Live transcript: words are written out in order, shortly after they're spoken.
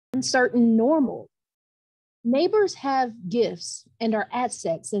uncertain normal. Neighbors have gifts and are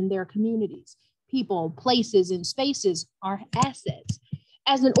assets in their communities. People, places, and spaces are assets.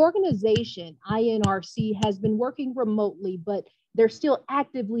 As an organization, INRC has been working remotely, but they're still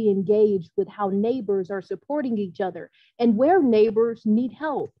actively engaged with how neighbors are supporting each other and where neighbors need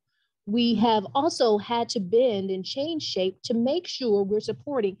help. We have also had to bend and change shape to make sure we're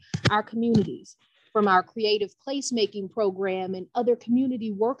supporting our communities. From our creative placemaking program and other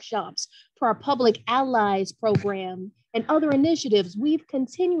community workshops to our public allies program and other initiatives, we've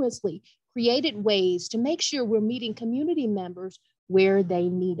continuously created ways to make sure we're meeting community members where they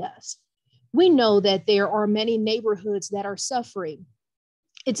need us. We know that there are many neighborhoods that are suffering.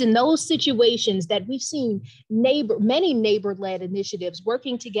 It's in those situations that we've seen many neighbor-led initiatives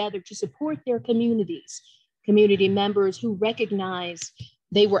working together to support their communities, community members who recognize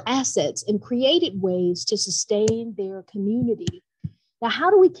they were assets and created ways to sustain their community. Now, how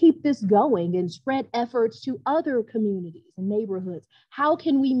do we keep this going and spread efforts to other communities and neighborhoods? How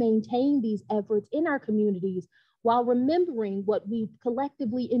can we maintain these efforts in our communities while remembering what we've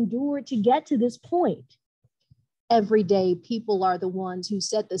collectively endured to get to this point? Every day, people are the ones who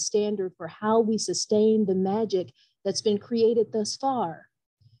set the standard for how we sustain the magic that's been created thus far.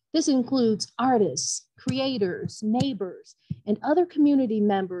 This includes artists, creators, neighbors, and other community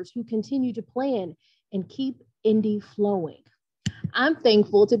members who continue to plan and keep indie flowing. I'm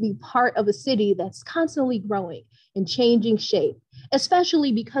thankful to be part of a city that's constantly growing and changing shape,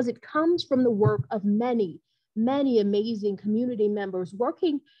 especially because it comes from the work of many amazing community members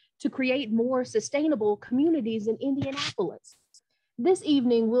working to create more sustainable communities in Indianapolis. This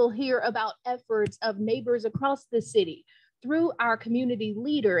evening, we'll hear about efforts of neighbors across the city. Through our community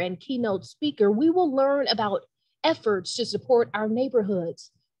leader and keynote speaker, we will learn about efforts to support our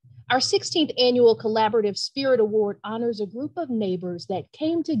neighborhoods. Our 16th annual Collaborative Spirit Award honors a group of neighbors that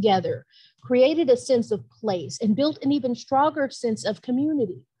came together, created a sense of place, and built an even stronger sense of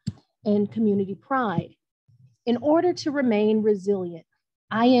community and community pride. In order to remain resilient,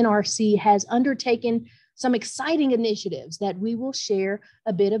 INRC has undertaken some exciting initiatives that we will share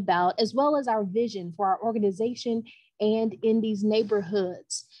a bit about, as well as our vision for our organization and in these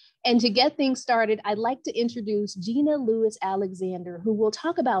neighborhoods. And to get things started, I'd like to introduce Gina Lewis-Alexander, who will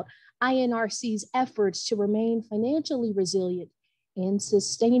talk about INRC's efforts to remain financially resilient and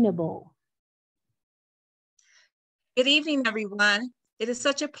sustainable. Good evening, everyone. It is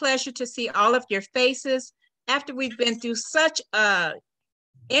such a pleasure to see all of your faces after we've been through such a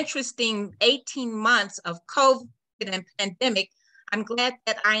interesting 18 months of COVID and pandemic. I'm glad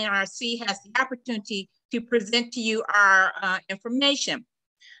that INRC has the opportunity to present to you our information.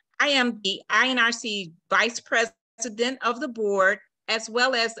 I am the INRC Vice President of the board, as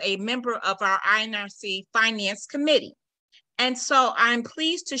well as a member of our INRC Finance Committee. And so I'm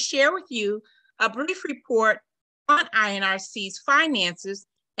pleased to share with you a brief report on INRC's finances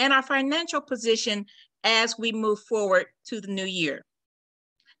and our financial position as we move forward to the new year.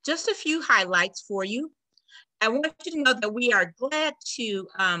 Just a few highlights for you. I want you to know that we are glad to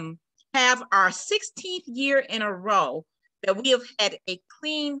have our 16th year in a row that we have had a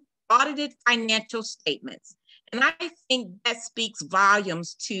clean, audited financial statements. And I think that speaks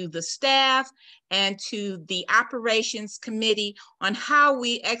volumes to the staff and to the operations committee on how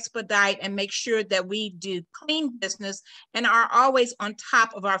we expedite and make sure that we do clean business and are always on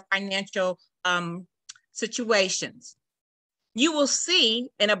top of our financial situations. You will see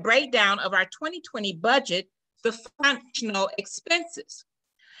in a breakdown of our 2020 budget, the functional expenses.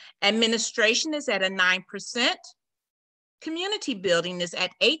 Administration is at a 9%. Community building is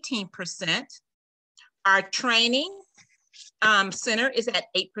at 18%. Our training center is at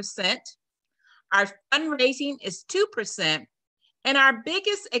 8%. Our fundraising is 2%. And our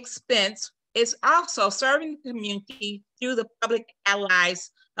biggest expense is also serving the community through the Public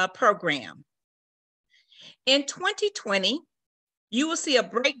Allies program. In 2020, you will see a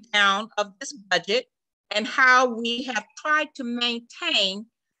breakdown of this budget and how we have tried to maintain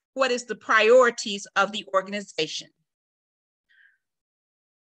what is the priorities of the organization.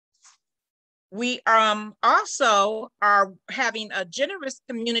 We also are having a generous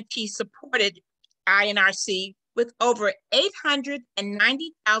community supported INRC with over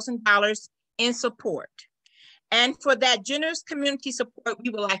 $890,000 in support. And for that generous community support, we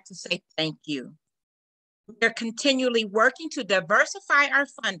would like to say thank you. We're continually working to diversify our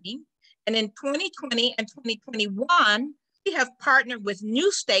funding. And in 2020 and 2021, we have partnered with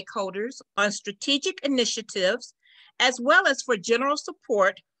new stakeholders on strategic initiatives, as well as for general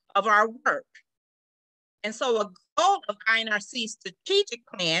support of our work. And so a goal of INRC's strategic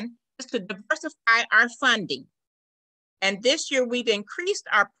plan is to diversify our funding. And this year we've increased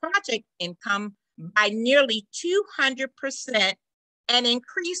our project income by nearly 200% and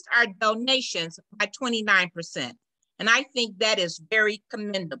increased our donations by 29%. And I think that is very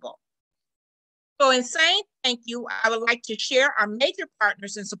commendable. So in saying thank you, I would like to share our major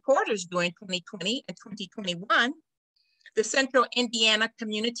partners and supporters during 2020 and 2021, the Central Indiana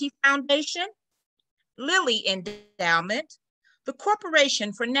Community Foundation, Lilly Endowment, the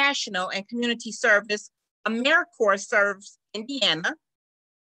Corporation for National and Community Service, AmeriCorps Serves Indiana,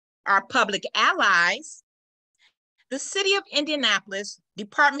 our public allies, the City of Indianapolis,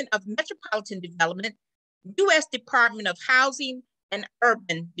 Department of Metropolitan Development, U.S. Department of Housing and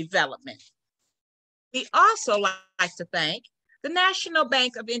Urban Development. We also like to thank the National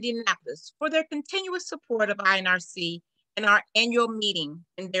Bank of Indianapolis for their continuous support of INRC and our annual meeting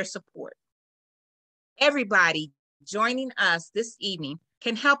and their support. Everybody joining us this evening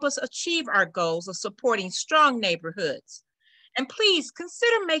can help us achieve our goals of supporting strong neighborhoods. And please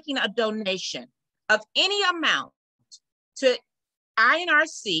consider making a donation of any amount to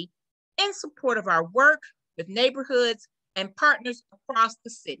INRC in support of our work with neighborhoods and partners across the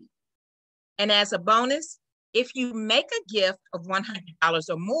city. And as a bonus, if you make a gift of $100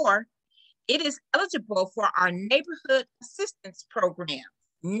 or more, it is eligible for our Neighborhood Assistance Program,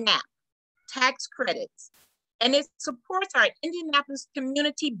 NAP, tax credits, and it supports our Indianapolis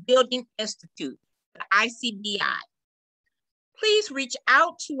Community Building Institute, the ICBI. Please reach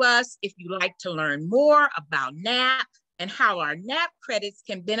out to us if you'd like to learn more about NAP and how our NAP credits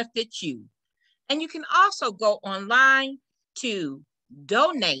can benefit you. And you can also go online to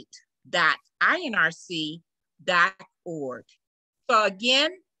donate.inrc.org. So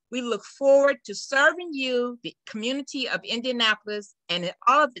again, we look forward to serving you, the community of Indianapolis, and in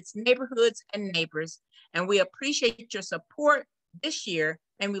all of its neighborhoods and neighbors. And we appreciate your support this year,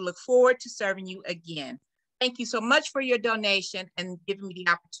 and we look forward to serving you again. Thank you so much for your donation and giving me the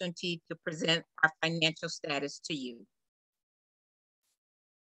opportunity to present our financial status to you.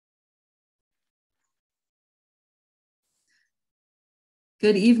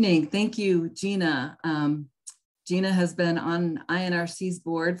 Good evening. Thank you, Gina. Gina has been on INRC's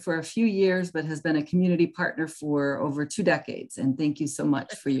board for a few years, but has been a community partner for over 2 decades. And thank you so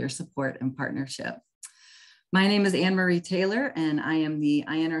much for your support and partnership. My name is Anne Marie Taylor, and I am the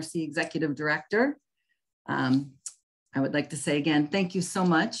INRC Executive Director. I would like to say again, thank you so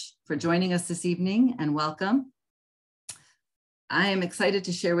much for joining us this evening and welcome. I am excited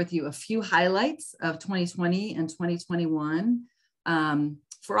to share with you a few highlights of 2020 and 2021.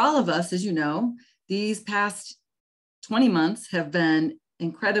 For all of us, as you know, these past 20 months have been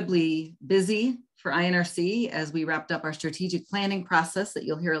incredibly busy for INRC as we wrapped up our strategic planning process that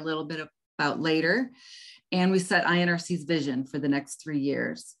you'll hear a little bit about later. And we set INRC's vision for the next 3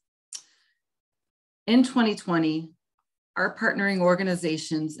 years. In 2020, our partnering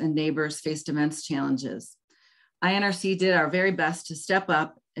organizations and neighbors faced immense challenges. INRC did our very best to step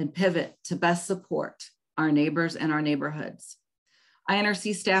up and pivot to best support our neighbors and our neighborhoods.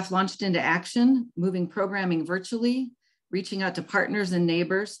 INRC staff launched into action, moving programming virtually, reaching out to partners and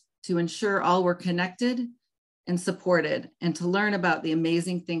neighbors to ensure all were connected and supported, and to learn about the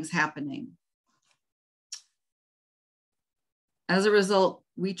amazing things happening. As a result,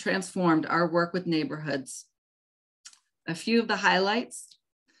 we transformed our work with neighborhoods. A few of the highlights: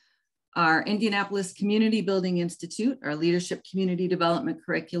 our Indianapolis Community Building Institute, our leadership community development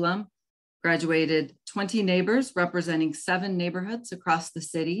curriculum, graduated 20 neighbors representing 7 neighborhoods across the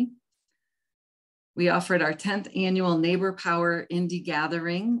city. We offered our 10th annual Neighbor Power Indie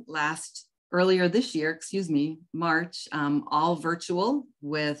Gathering earlier this year, March, all virtual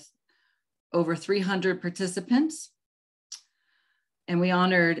with over 300 participants. And we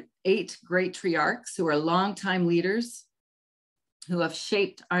honored 8 great triarchs who are longtime leaders who have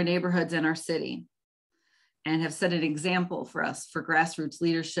shaped our neighborhoods and our city and have set an example for us for grassroots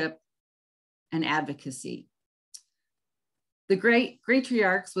leadership and advocacy. The Great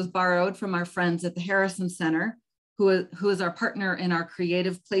Triarchs was borrowed from our friends at the Harrison Center, who is our partner in our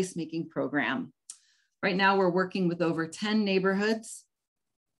creative placemaking program. Right now, we're working with over 10 neighborhoods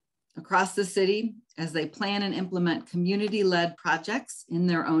across the city as they plan and implement community-led projects in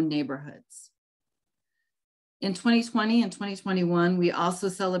their own neighborhoods. In 2020 and 2021, we also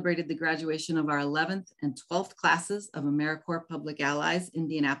celebrated the graduation of our 11th and 12th classes of AmeriCorps Public Allies,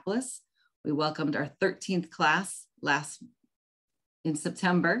 Indianapolis. We welcomed our 13th class in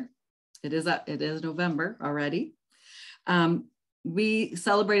September. It is November already. We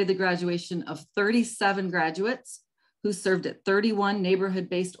celebrated the graduation of 37 graduates who served at 31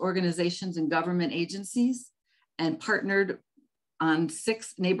 neighborhood-based organizations and government agencies and partnered on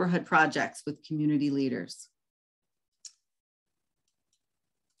 6 neighborhood projects with community leaders.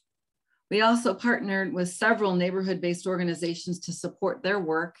 We also partnered with several neighborhood-based organizations to support their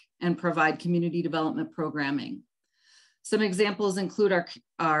work and provide community development programming. Some examples include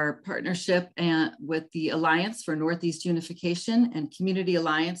our partnership with the Alliance for Northeast Unification and Community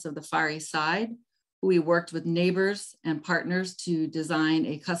Alliance of the Far East Side. We worked with neighbors and partners to design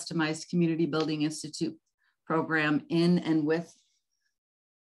a customized Community Building Institute program in and with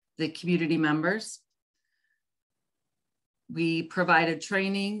the community members. We provided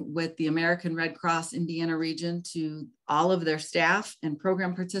training with the American Red Cross Indiana region to all of their staff and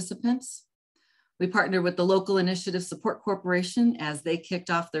program participants. We partnered with the Local Initiative Support Corporation as they kicked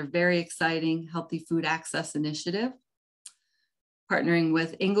off their very exciting Healthy Food Access Initiative. Partnering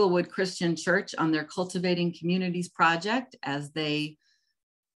with Inglewood Christian Church on their Cultivating Communities project as they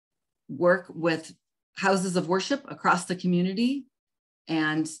work with houses of worship across the community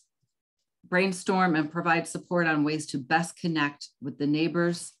and brainstorm and provide support on ways to best connect with the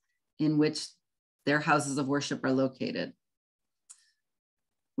neighbors in which their houses of worship are located.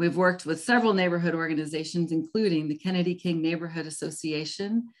 We've worked with several neighborhood organizations, including the Kennedy King Neighborhood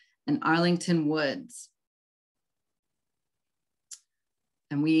Association and Arlington Woods.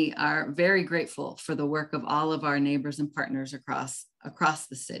 And we are very grateful for the work of all of our neighbors and partners across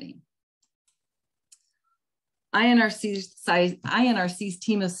the city. INRC's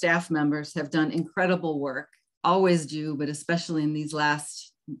team of staff members have done incredible work, always do, but especially in these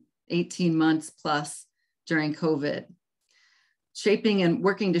last 18 months plus during COVID.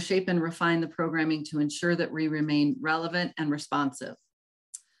 Working to shape and refine the programming to ensure that we remain relevant and responsive.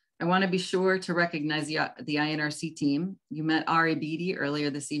 I want to be sure to recognize the INRC team. You met Ari Beatty earlier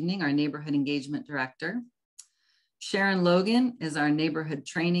this evening, our Neighborhood Engagement Director. Sharon Logan is our Neighborhood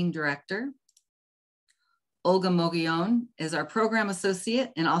Training Director. Olga Moguillon is our Program Associate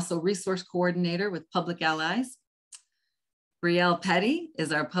and also Resource Coordinator with Public Allies. Brielle Petty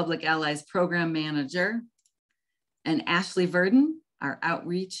is our Public Allies Program Manager. And Ashley Verdon, our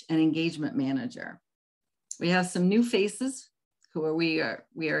Outreach and Engagement Manager. We have some new faces who we are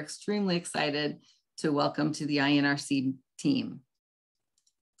extremely excited to welcome to the INRC team.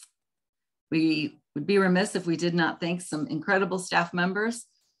 We would be remiss if we did not thank some incredible staff members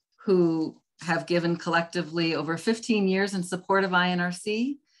who have given collectively over 15 years in support of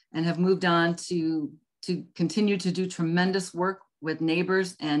INRC and have moved on to continue to do tremendous work with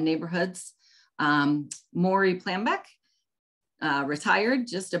neighbors and neighborhoods. Maury Plambeck retired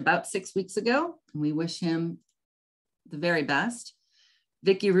just about 6 weeks ago, and we wish him the very best.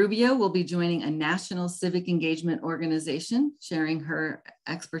 Vicki Rubio will be joining a national civic engagement organization, sharing her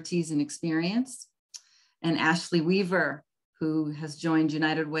expertise and experience. And Ashley Weaver, who has joined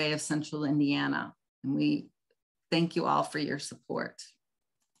United Way of Central Indiana. And we thank you all for your support.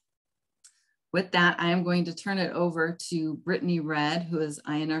 With that, I am going to turn it over to Brittany Redd, who is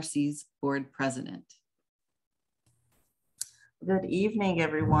INRC's board president. Good evening,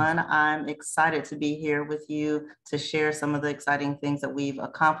 everyone. I'm excited to be here with you to share some of the exciting things that we've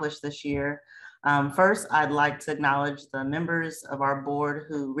accomplished this year. First, I'd like to acknowledge the members of our board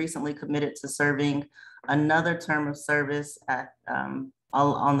who recently committed to serving another term of service on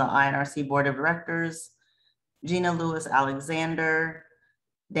the INRC Board of Directors: Gina Lewis Alexander,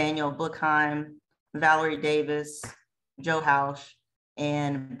 Daniel Bookheim, Valerie Davis, Joe Hausch,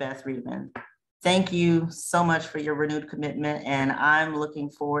 and Beth Riedman. Thank you so much for your renewed commitment, and I'm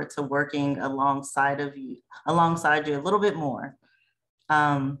looking forward to working alongside you a little bit more.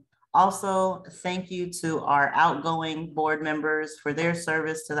 Also, thank you to our outgoing board members for their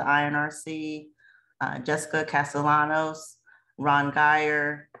service to the INRC, Jessica Castellanos, Ron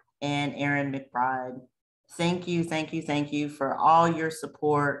Geyer, and Erin McBride. Thank you for all your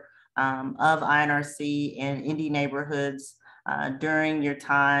support of INRC and indie neighborhoods during your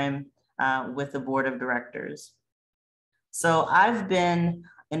time with the board of directors. So I've been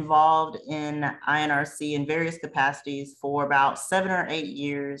involved in INRC in various capacities for about 7 or 8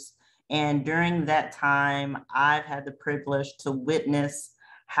 years. And during that time, I've had the privilege to witness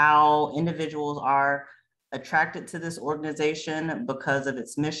how individuals are attracted to this organization because of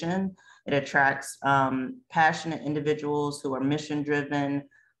its mission. It attracts passionate individuals who are mission driven,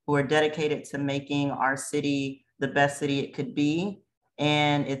 who are dedicated to making our city the best city it could be.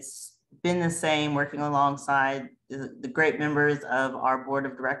 And it's been the same working alongside the great members of our board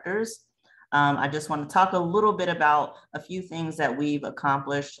of directors. I just want to talk a little bit about a few things that we've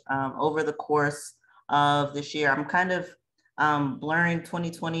accomplished over the course of this year. I'm kind of blurring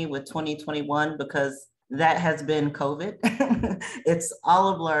 2020 with 2021 because that has been COVID. It's all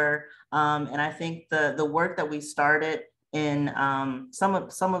a blur. And I think the work that we started in some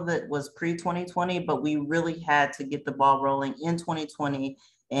of it was pre-2020, but we really had to get the ball rolling in 2020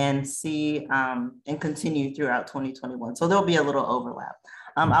 and see and continue throughout 2021. So there'll be a little overlap.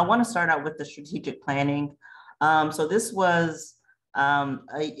 I want to start out with the strategic planning. So this was a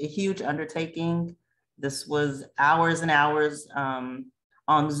huge undertaking. This was hours and hours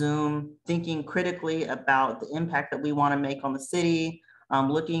on Zoom, thinking critically about the impact that we want to make on the city,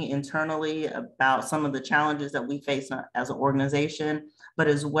 looking internally about some of the challenges that we face as an organization, but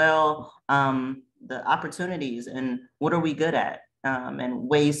as well the opportunities and what are we good at, and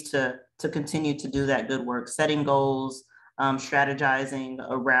ways to continue to do that good work, setting goals, strategizing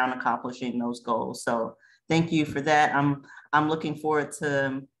around accomplishing those goals. So thank you for that. I'm looking forward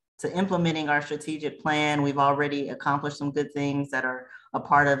to implementing our strategic plan. We've already accomplished some good things that are a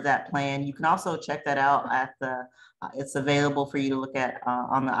part of that plan. You can also check that out at it's available for you to look at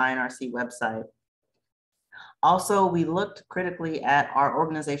on the INRC website. Also, we looked critically at our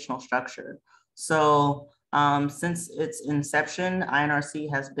organizational structure. So since its inception, INRC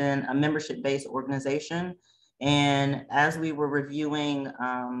has been a membership-based organization. And as we were reviewing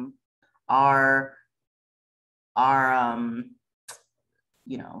our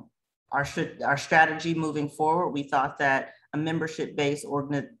strategy moving forward, we thought that a membership-based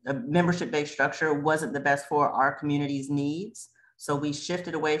structure wasn't the best for our community's needs. So we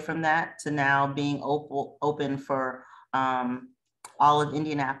shifted away from that to now being open for all of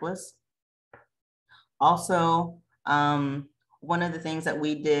Indianapolis. Also, one of the things that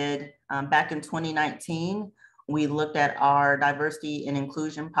we did back in 2019, we looked at our diversity and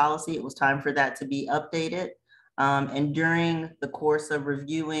inclusion policy. It was time for that to be updated. And during the course of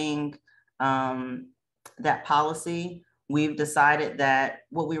reviewing that policy, we've decided that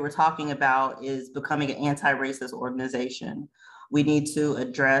what we were talking about is becoming an anti-racist organization. We need to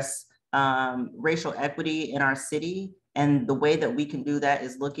address racial equity in our city. And the way that we can do that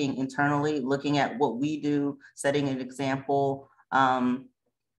is looking internally, looking at what we do, setting an example,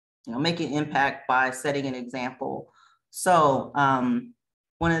 making impact by setting an example. So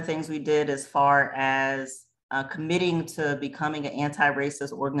one of the things we did as far as committing to becoming an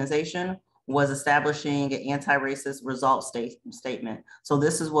anti-racist organization was establishing an anti-racist result statement. So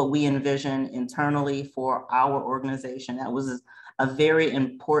this is what we envision internally for our organization. That was a very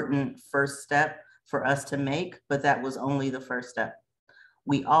important first step for us to make, but that was only the first step.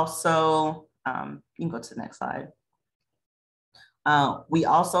 We also, you can go to the next slide. We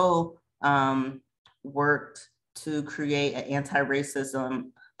also worked to create an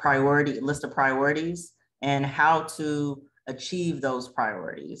anti-racism list of priorities and how to achieve those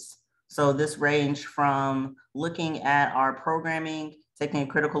priorities. So this ranged from looking at our programming, taking a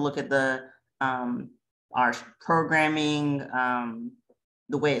critical look at our programming,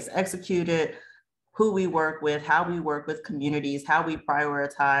 the way it's executed, who we work with, how we work with communities, how we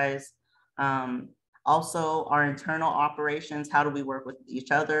prioritize. Also our internal operations, how do we work with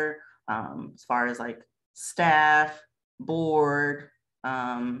each other as far as like staff, board,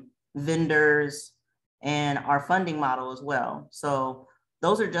 vendors, and our funding model as well. So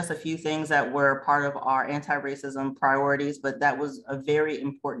those are just a few things that were part of our anti-racism priorities, but that was a very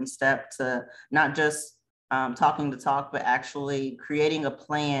important step to not just talking the talk, but actually creating a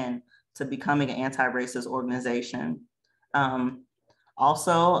plan to becoming an anti-racist organization.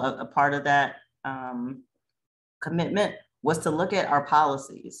 Also, a part of that commitment was to look at our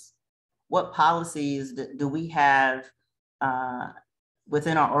policies. What policies do we have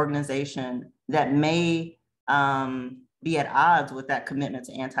within our organization that may be at odds with that commitment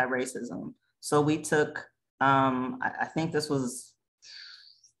to anti-racism? So we took, I think this was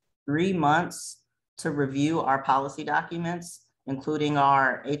 3 months to review our policy documents, including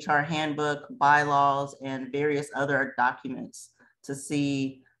our HR handbook, bylaws, and various other documents to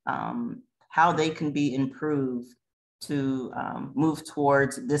see how they can be improved to move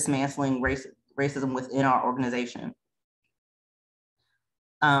towards dismantling racism within our organization.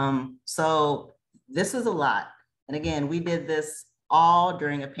 So this is a lot. And again, we did this all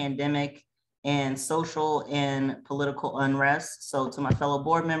during a pandemic and social and political unrest. So to my fellow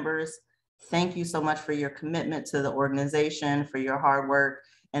board members, thank you so much for your commitment to the organization, for your hard work,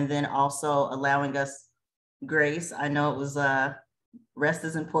 and then also allowing us grace. I know it was rest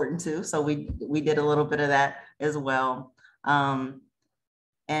is important too. So we did a little bit of that as well.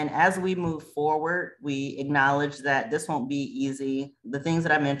 And as we move forward, we acknowledge that this won't be easy. The things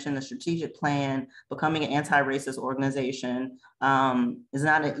that I mentioned, the strategic plan, becoming an anti-racist organization is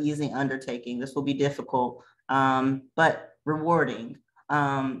not an easy undertaking. This will be difficult, but rewarding.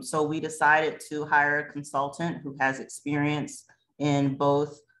 So we decided to hire a consultant who has experience in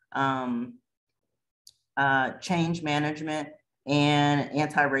both change management and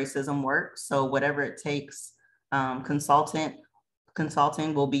anti-racism work. So whatever it takes, consultant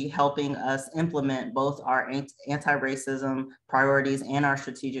Consulting will be helping us implement both our anti-racism priorities and our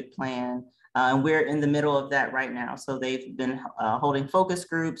strategic plan. And we're in the middle of that right now. So they've been holding focus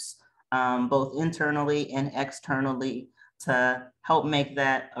groups, both internally and externally, to help make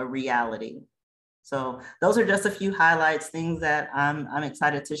that a reality. So those are just a few highlights, things that I'm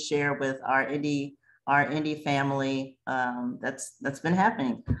excited to share with our Indy family that's been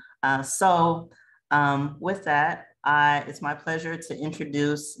happening. With that, it's my pleasure to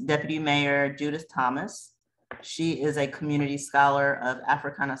introduce Deputy Mayor Judith Thomas. She is a community scholar of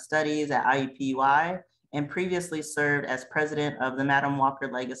Africana Studies at IUPUI and previously served as president of the Madam Walker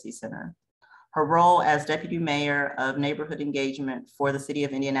Legacy Center. Her role as Deputy Mayor of Neighborhood Engagement for the City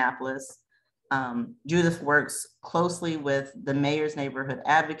of Indianapolis, Judith works closely with the Mayor's Neighborhood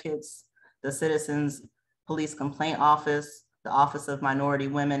Advocates, the Citizens Police Complaint Office, the Office of Minority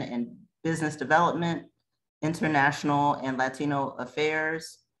Women and Business Development, International and Latino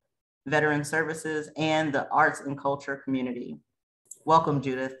Affairs, Veteran Services, and the arts and culture community. Welcome,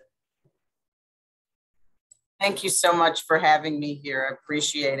 Judith. Thank you so much for having me here. I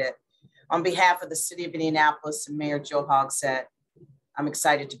appreciate it. On behalf of the City of Indianapolis and Mayor Joe Hogsett, I'm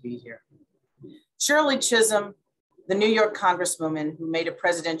excited to be here. Shirley Chisholm, the New York Congresswoman who made a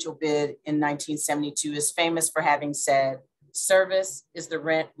presidential bid in 1972, is famous for having said, "Service is the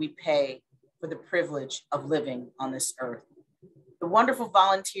rent we pay for the privilege of living on this earth." The wonderful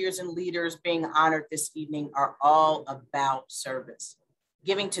volunteers and leaders being honored this evening are all about service,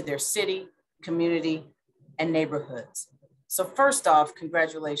 giving to their city, community, and neighborhoods. So first off,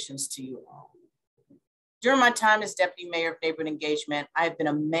 congratulations to you all. During my time as Deputy Mayor of Neighborhood Engagement, I have been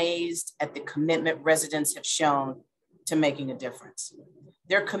amazed at the commitment residents have shown to making a difference.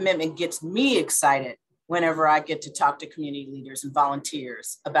 Their commitment gets me excited whenever I get to talk to community leaders and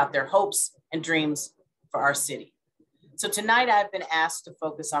volunteers about their hopes and dreams for our city. So tonight I've been asked to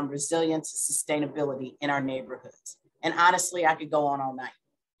focus on resilience and sustainability in our neighborhoods. And honestly, I could go on all night.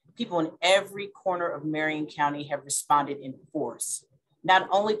 People in every corner of Marion County have responded in force, not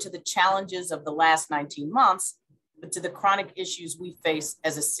only to the challenges of the last 19 months, but to the chronic issues we face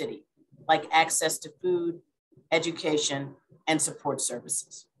as a city, like access to food, education, and support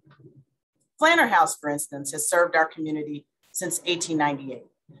services. Flanner House, for instance, has served our community since 1898.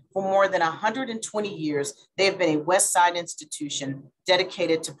 For more than 120 years, they have been a West Side institution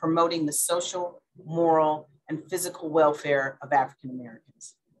dedicated to promoting the social, moral, and physical welfare of African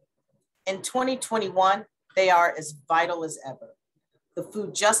Americans. In 2021, they are as vital as ever. The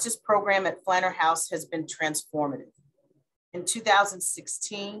food justice program at Flanner House has been transformative. In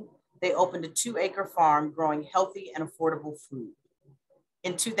 2016, they opened a 2-acre farm growing healthy and affordable food.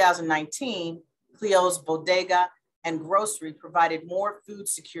 In 2019, Cleo's Bodega and Grocery provided more food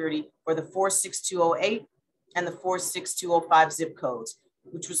security for the 46208 and the 46205 zip codes,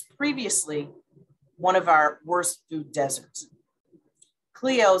 which was previously one of our worst food deserts.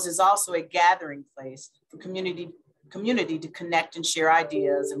 Cleo's is also a gathering place for community to connect and share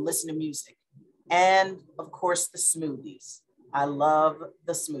ideas and listen to music. And of course, the smoothies. I love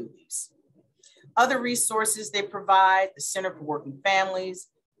the smoothies. Other resources they provide: the Center for Working Families,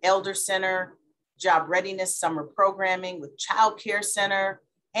 Elder Center, Job Readiness Summer Programming with Child Care Center,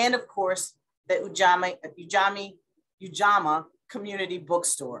 and of course, the Ujamaa Community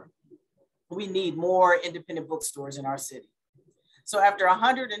Bookstore. We need more independent bookstores in our city. So after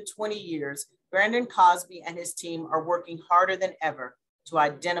 120 years, Brandon Cosby and his team are working harder than ever to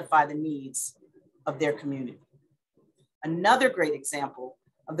identify the needs of their community. Another great example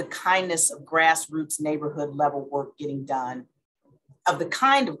of the kindness of grassroots neighborhood level work getting done, of the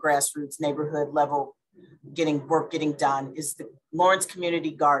kind of grassroots neighborhood level work getting done, is the Lawrence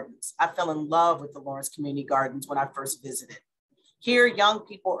Community Gardens. I fell in love with the Lawrence Community Gardens when I first visited. Here, young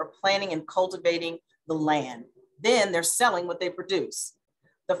people are planting and cultivating the land. Then they're selling what they produce.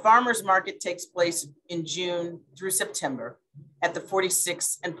 The farmers market takes place in June through September at the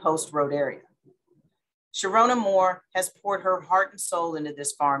 46th and Post Road area. Sharona Moore has poured her heart and soul into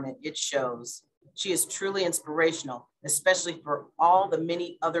this farm, and it shows. She is truly inspirational, especially for all the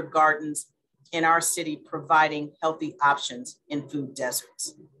many other gardens in our city providing healthy options in food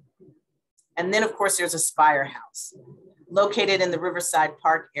deserts. And then of course, there's Aspire House. Located in the Riverside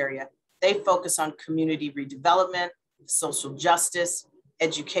Park area, they focus on community redevelopment, social justice,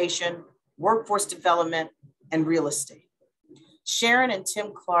 education, workforce development, and real estate. Sharon and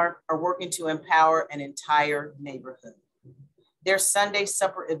Tim Clark are working to empower an entire neighborhood. Their Sunday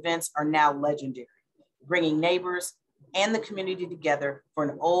supper events are now legendary, bringing neighbors and the community together for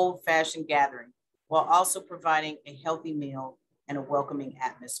an old-fashioned gathering, while also providing a healthy meal and a welcoming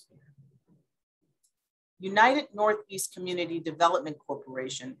atmosphere. United Northeast Community Development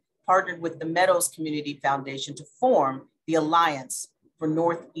Corporation partnered with the Meadows Community Foundation to form the Alliance for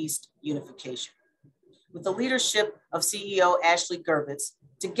Northeast Unification. With the leadership of CEO Ashley Gervitz,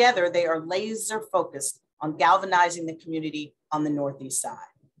 together they are laser focused on galvanizing the community on the Northeast side.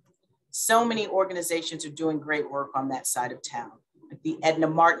 So many organizations are doing great work on that side of town, like the Edna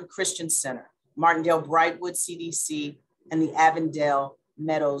Martin Christian Center, Martindale Brightwood CDC, and the Avondale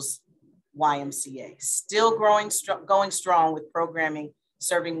Meadows YMCA, still going strong with programming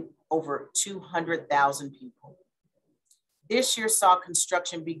serving over 200,000 people. This year saw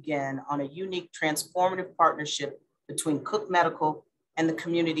construction begin on a unique transformative partnership between Cook Medical and the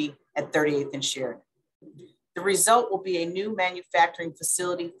community at 38th and Sheridan. The result will be a new manufacturing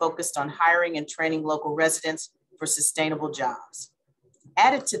facility focused on hiring and training local residents for sustainable jobs.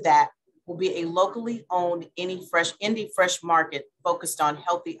 Added to that will be a locally owned indie fresh market focused on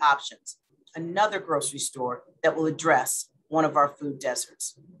healthy options, another grocery store that will address one of our food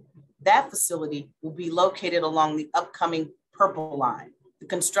deserts. That facility will be located along the upcoming Purple Line, the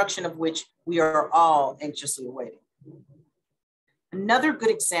construction of which we are all anxiously awaiting. Another good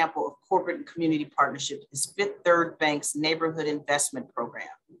example of corporate and community partnership is Fifth Third Bank's Neighborhood Investment Program.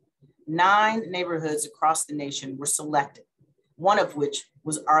 9 neighborhoods across the nation were selected, one of which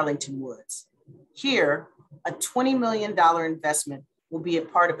was Arlington Woods. Here, a $20 million investment will be a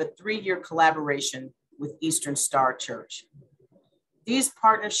part of a 3-year collaboration with Eastern Star Church. These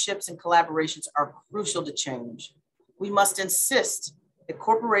partnerships and collaborations are crucial to change. We must insist that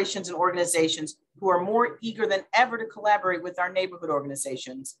corporations and organizations who are more eager than ever to collaborate with our neighborhood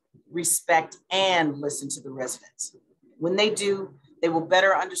organizations respect and listen to the residents. When they do, they will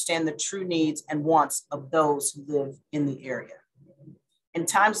better understand the true needs and wants of those who live in the area. In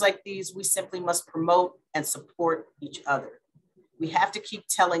times like these, we simply must promote and support each other. We have to keep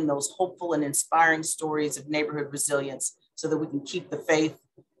telling those hopeful and inspiring stories of neighborhood resilience so that we can keep the faith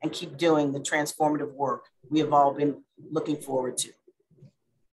and keep doing the transformative work we have all been looking forward to.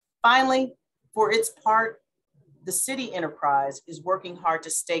 Finally, for its part, the city enterprise is working hard to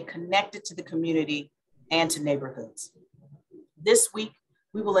stay connected to the community and to neighborhoods. This week,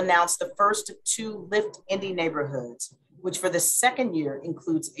 we will announce the first of 2 Lift Indy neighborhoods, which for the 2nd year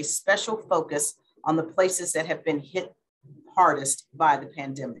includes a special focus on the places that have been hit hardest by the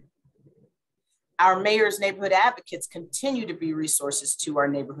pandemic. Our mayor's neighborhood advocates continue to be resources to our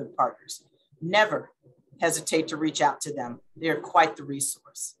neighborhood partners. Never hesitate to reach out to them. They're quite the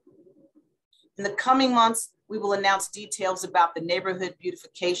resource. In the coming months, we will announce details about the Neighborhood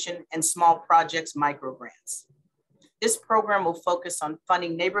Beautification and Small Projects Microgrants. This program will focus on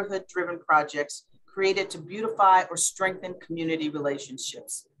funding neighborhood-driven projects created to beautify or strengthen community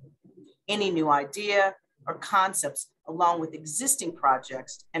relationships. Any new idea or concepts, along with existing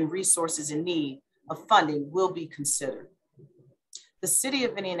projects and resources in need of funding, will be considered. The city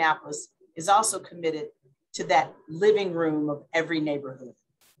of Indianapolis is also committed to that living room of every neighborhood,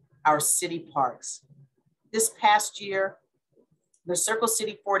 our city parks. This past year, the Circle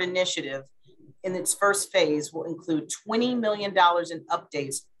City Forward initiative in its first phase will include $20 million in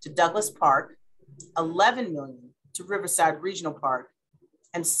updates to Douglas Park, $11 million to Riverside Regional Park,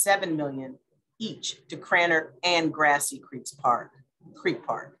 and $7 million each to Cranor and Grassy Creek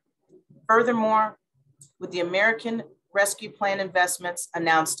Park. Furthermore, with the American Rescue Plan investments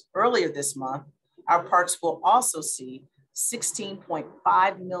announced earlier this month, our parks will also see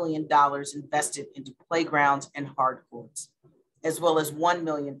 $16.5 million invested into playgrounds and hardcourts, as well as $1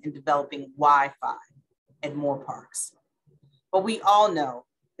 million in developing Wi-Fi at more parks. But we all know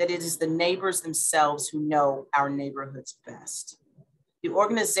that it is the neighbors themselves who know our neighborhoods best. The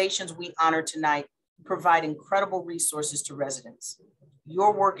organizations we honor tonight provide incredible resources to residents.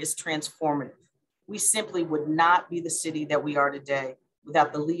 Your work is transformative. We simply would not be the city that we are today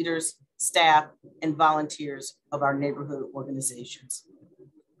without the leaders, staff, and volunteers of our neighborhood organizations.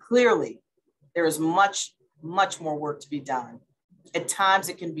 Clearly, there is much, much more work to be done. At times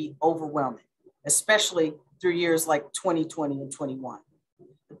it can be overwhelming, especially through years like 2020 and 21.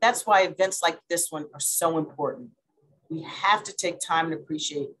 But that's why events like this one are so important. We have to take time and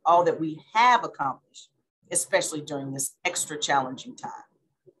appreciate all that we have accomplished, especially during this extra challenging time.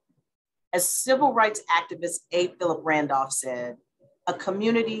 As civil rights activist A. Philip Randolph said, a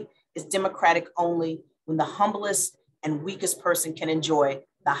community is democratic only when the humblest and weakest person can enjoy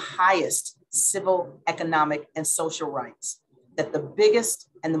the highest civil, economic, and social rights that the biggest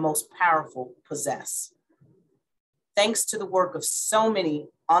and the most powerful possess. Thanks to the work of so many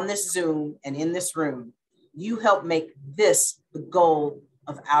on this Zoom and in this room, you help make this the goal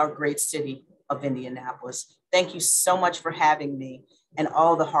of our great city of Indianapolis. Thank you so much for having me and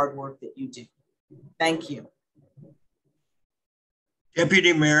all the hard work that you do. Thank you.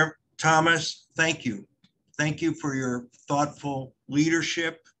 Deputy Mayor Thomas, thank you. Thank you for your thoughtful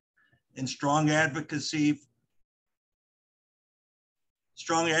leadership and strong advocacy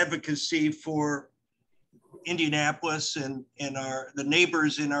for Indianapolis and the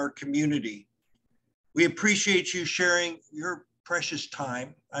neighbors in our community. We appreciate you sharing your precious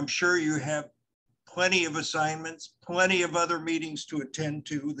time. I'm sure you have plenty of assignments, plenty of other meetings to attend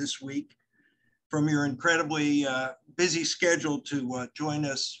to this week from your incredibly busy schedule to join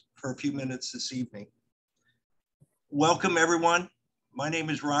us for a few minutes this evening. Welcome everyone. My name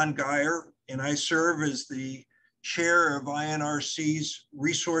is Ron Geyer and I serve as the chair of INRC's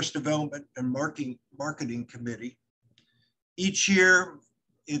Resource Development and Marketing Committee. Each year,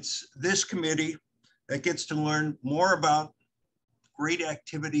 it's this committee that gets to learn more about great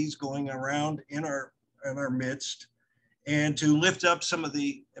activities going around in our midst and to lift up some of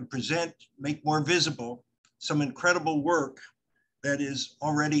and present, make more visible some incredible work that is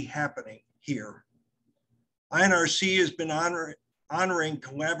already happening here. INRC has been honoring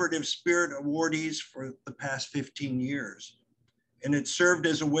Collaborative Spirit Awardees for the past 15 years. And it served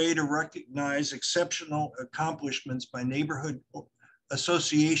as a way to recognize exceptional accomplishments by neighborhood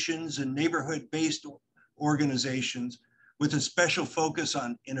associations and neighborhood-based organizations with a special focus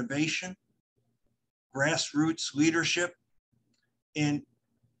on innovation, grassroots leadership, and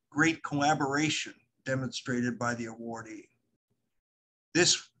great collaboration demonstrated by the awardee.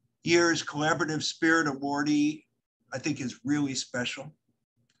 This year's Collaborative Spirit Awardee, I think, is really special.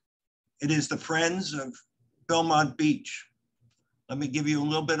 It is the Friends of Belmont Beach. Let me give you a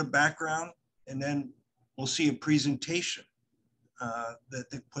little bit of background and then we'll see a presentation that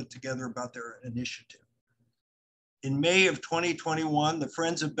they put together about their initiative. In May of 2021, the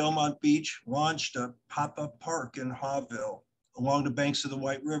Friends of Belmont Beach launched a pop-up park in Hawville along the banks of the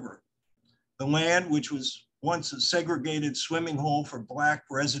White River. The land, which was once a segregated swimming hole for Black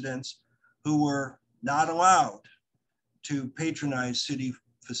residents who were not allowed to patronize city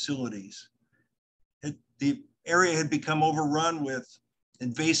facilities. The area had become overrun with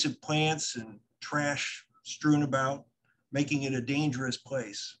invasive plants and trash strewn about, making it a dangerous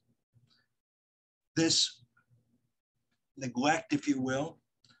place. This neglect, if you will,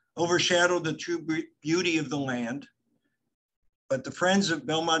 overshadowed the true beauty of the land. But the Friends of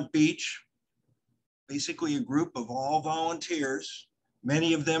Belmont Beach, basically a group of all volunteers,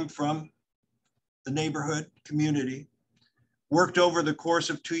 many of them from the neighborhood community, worked over the course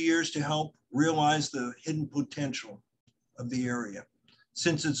of 2 years to help realize the hidden potential of the area.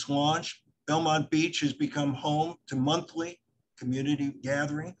 Since its launch, Belmont Beach has become home to monthly community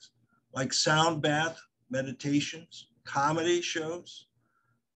gatherings like sound bath meditations, comedy shows,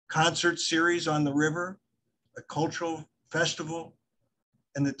 concert series on the river, a cultural festival,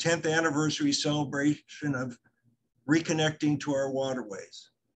 and the 10th anniversary celebration of reconnecting to our waterways.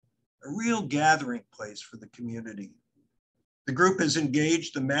 A real gathering place for the community. The group has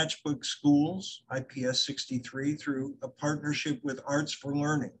engaged the Matchbook Schools, IPS 63, through a partnership with Arts for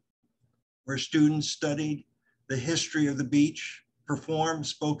Learning, where students studied the history of the beach, performed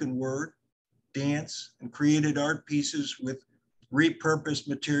spoken word, dance, and created art pieces with repurposed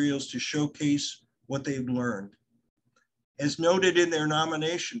materials to showcase what they've learned. As noted in their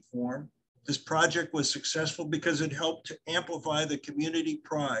nomination form, this project was successful because it helped to amplify the community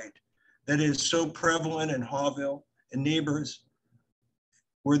pride that is so prevalent in Hawville, and neighbors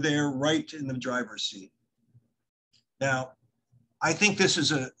were there right in the driver's seat. Now, I think this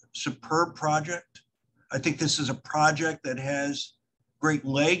is a superb project. I think this is a project that has great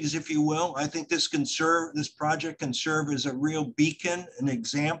legs, if you will. I think this project can serve as a real beacon, an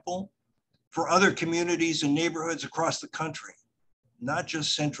example for other communities and neighborhoods across the country, not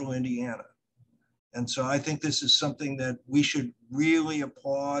just central Indiana. And so I think this is something that we should really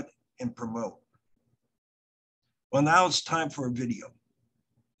applaud and promote. Well, now it's time for a video.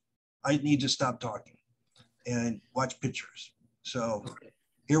 I need to stop talking and watch pictures. So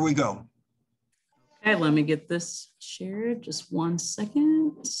here we go. Okay, let me get this shared. Just 1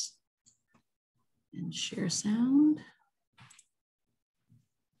 second. And share sound.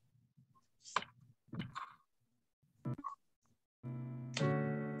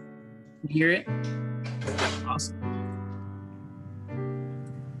 You hear it? Awesome.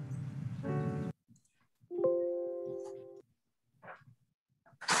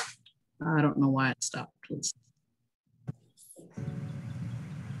 I don't know why it stopped.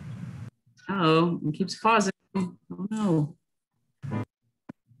 Oh, it keeps pausing. Oh no.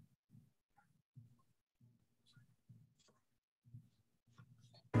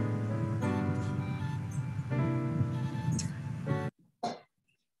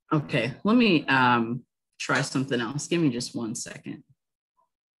 Okay, let me try something else. Give me just 1 second.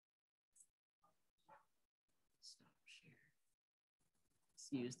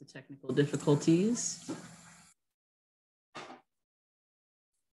 Excuse the technical difficulties.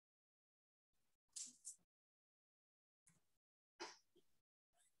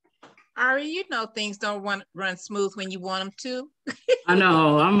 Ari, you know things don't run smooth when you want them to. I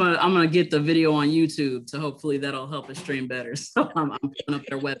know. I'm gonna get the video on YouTube, so hopefully that'll help us stream better. So I'm putting up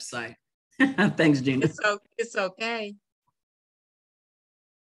their website. Thanks, Gina. It's okay.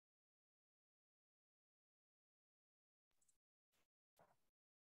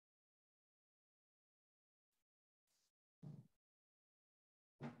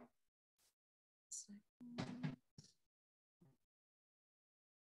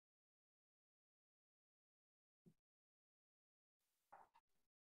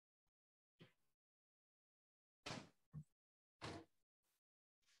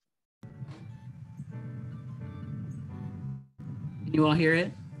 Can you all hear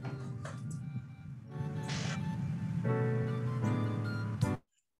it? The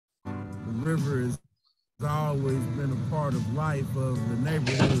river has always been a part of life of the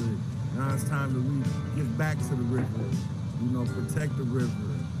neighborhood. Now it's time that we give back to the river, you know, protect the river,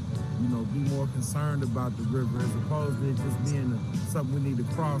 you know, be more concerned about the river as opposed to it just being something we need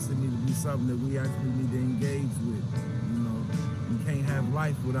to cross. It needs to be something that we actually need to engage with. You know, we can't have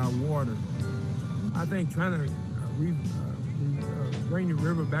life without water. I think trying to bring the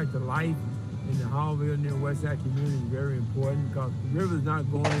river back to life in the Hallville near West Side community is very important because the river is not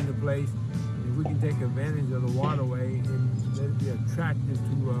going into place. And we can take advantage of the waterway and let it be attractive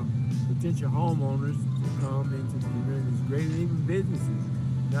to potential homeowners to come into the community. It's great, and even businesses.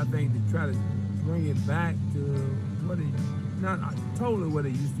 And I think to try to bring it back to what it, not totally what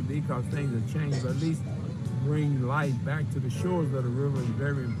it used to be because things have changed, but at least bring life back to the shores of the river is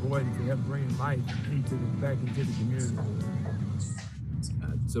very important to help bring life back into the community.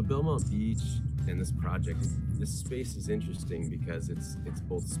 So Belmont Beach and this project, this space is interesting because it's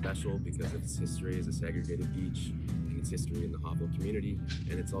both special because of its history as a segregated beach and its history in the Hallville community,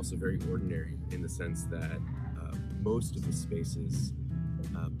 and it's also very ordinary in the sense that most of the spaces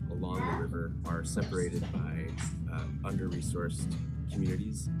along the river are separated by under-resourced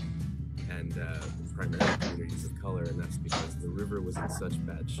communities and primarily communities of color, and that's because the river was in such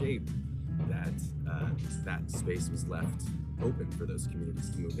bad shape that that space was left open for those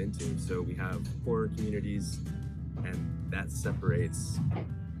communities to move into. So we have poorer communities, and that separates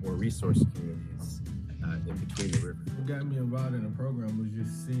more resource communities in between the river. What got me involved in the program was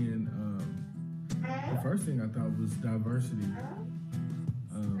just seeing, the first thing I thought was diversity.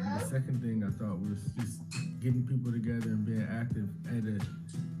 The second thing I thought was just getting people together and being active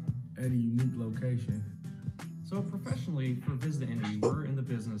at a unique location. So professionally, for Visit Entity, we're in the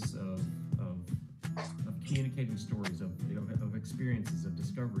business of communicating stories of experiences, of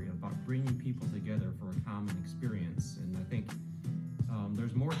discovery, about bringing people together for a common experience. And I think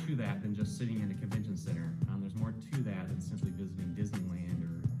there's more to that than just sitting in a convention center. There's more to that than simply visiting Disneyland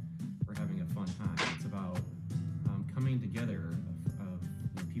or having a fun time. It's about coming together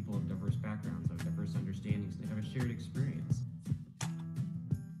of people of diverse backgrounds, of diverse understandings, to have a shared experience.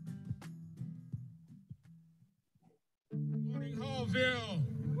 Good morning, Hallville.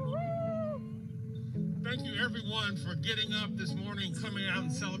 Thank you everyone for getting up this morning, coming out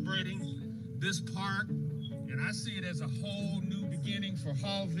and celebrating this park. And I see it as a whole new beginning for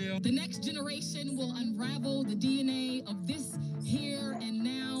Hallville. The next generation will unravel the DNA of this here and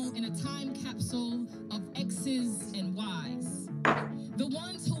now in a time capsule of X's and Y's. The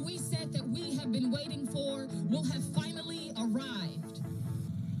ones who we said that we have been waiting for will have finally arrived.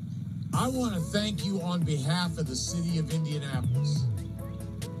 I want to thank you on behalf of the city of Indianapolis.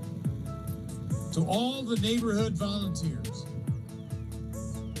 To all the neighborhood volunteers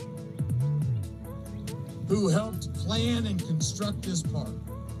who helped plan and construct this park.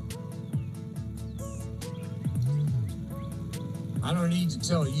 I don't need to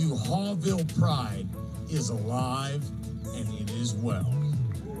tell you, Hallville pride is alive and it is well.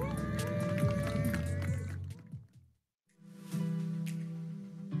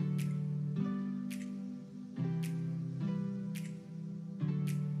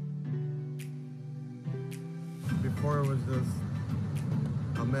 Before it was just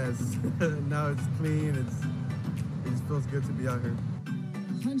a mess. Now it's clean. It just feels good to be out here.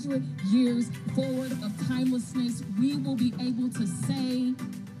 100 years forward of timelessness, we will be able to say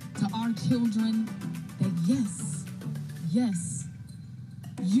to our children that yes, yes,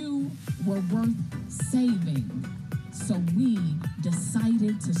 you were worth saving. So we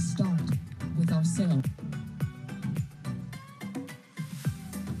decided to start with ourselves.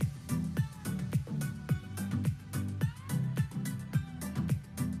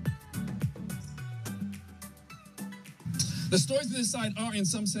 The stories of this site are, in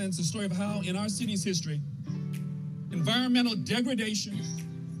some sense, a story of how, in our city's history, environmental degradation,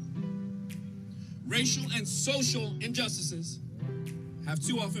 racial and social injustices have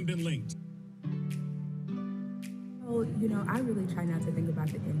too often been linked. Well, you know, I really try not to think about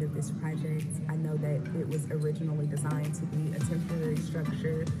the end of this project. I know that it was originally designed to be a temporary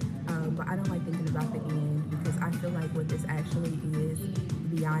structure, but I don't like thinking about the end because I feel like what this actually is,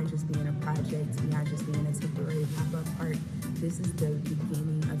 beyond just being a project, beyond just being a temporary pop-up park, this is the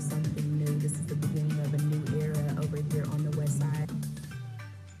beginning of something new. This is the beginning of a new era over here on the west side.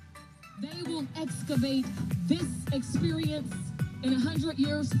 They will excavate this experience in 100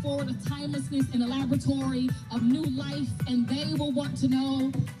 years forward of timelessness in a laboratory of new life, and they will want to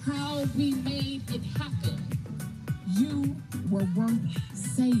know how we made it happen. You were worth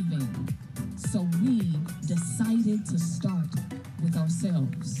saving, so we decided to start with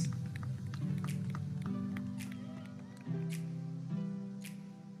ourselves.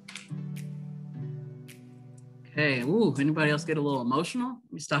 Okay, ooh, anybody else get a little emotional?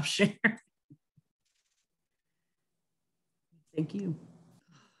 Let me stop sharing. Thank you.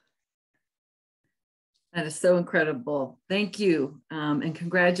 That is so incredible. Thank you. And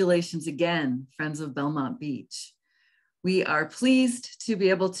congratulations again, Friends of Belmont Beach. We are pleased to be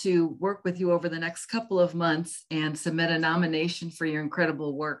able to work with you over the next couple of months and submit a nomination for your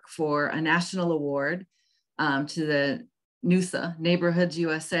incredible work for a national award to the NUSA, Neighborhoods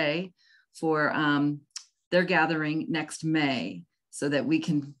USA, for their gathering next May so that we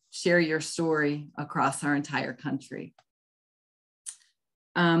can share your story across our entire country.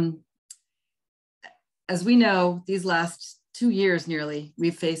 As we know, these last 2 years nearly,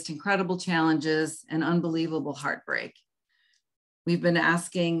 we've faced incredible challenges and unbelievable heartbreak. We've been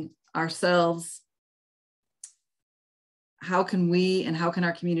asking ourselves, how can we and how can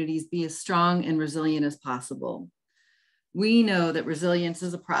our communities be as strong and resilient as possible? We know that resilience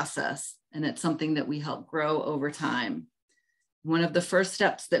is a process and it's something that we help grow over time. One of the first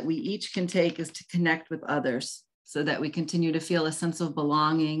steps that we each can take is to connect with others so that we continue to feel a sense of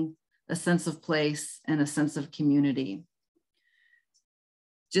belonging, a sense of place, and a sense of community.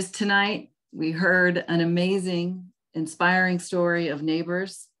 Just tonight, we heard an amazing, inspiring story of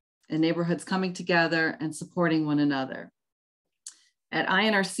neighbors and neighborhoods coming together and supporting one another. At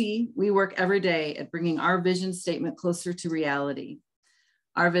INRC, we work every day at bringing our vision statement closer to reality.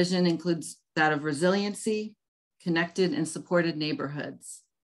 Our vision includes that of resiliency, connected and supported neighborhoods,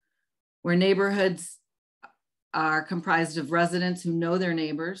 where neighborhoods are comprised of residents who know their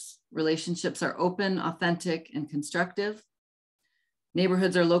neighbors. Relationships are open, authentic, and constructive.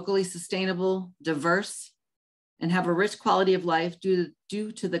 Neighborhoods are locally sustainable, diverse, and have a rich quality of life due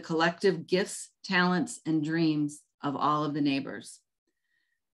to the collective gifts, talents, and dreams of all of the neighbors.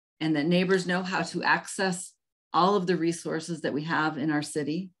 And that neighbors know how to access all of the resources that we have in our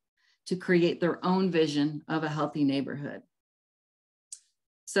city to create their own vision of a healthy neighborhood.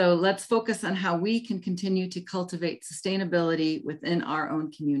 So let's focus on how we can continue to cultivate sustainability within our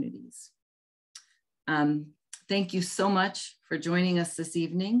own communities. Thank you so much for joining us this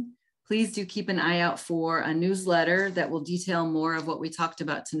evening. Please do keep an eye out for a newsletter that will detail more of what we talked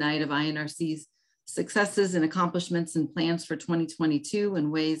about tonight of INRC's successes and accomplishments and plans for 2022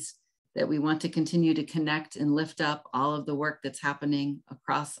 and ways that we want to continue to connect and lift up all of the work that's happening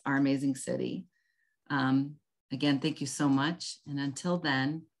across our amazing city. Again, thank you so much. And until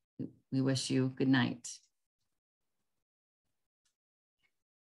then, we wish you good night.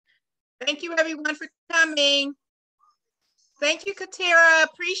 Thank you everyone for coming. Thank you, Katiera.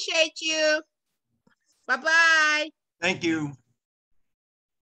 Appreciate you. Bye-bye. Thank you.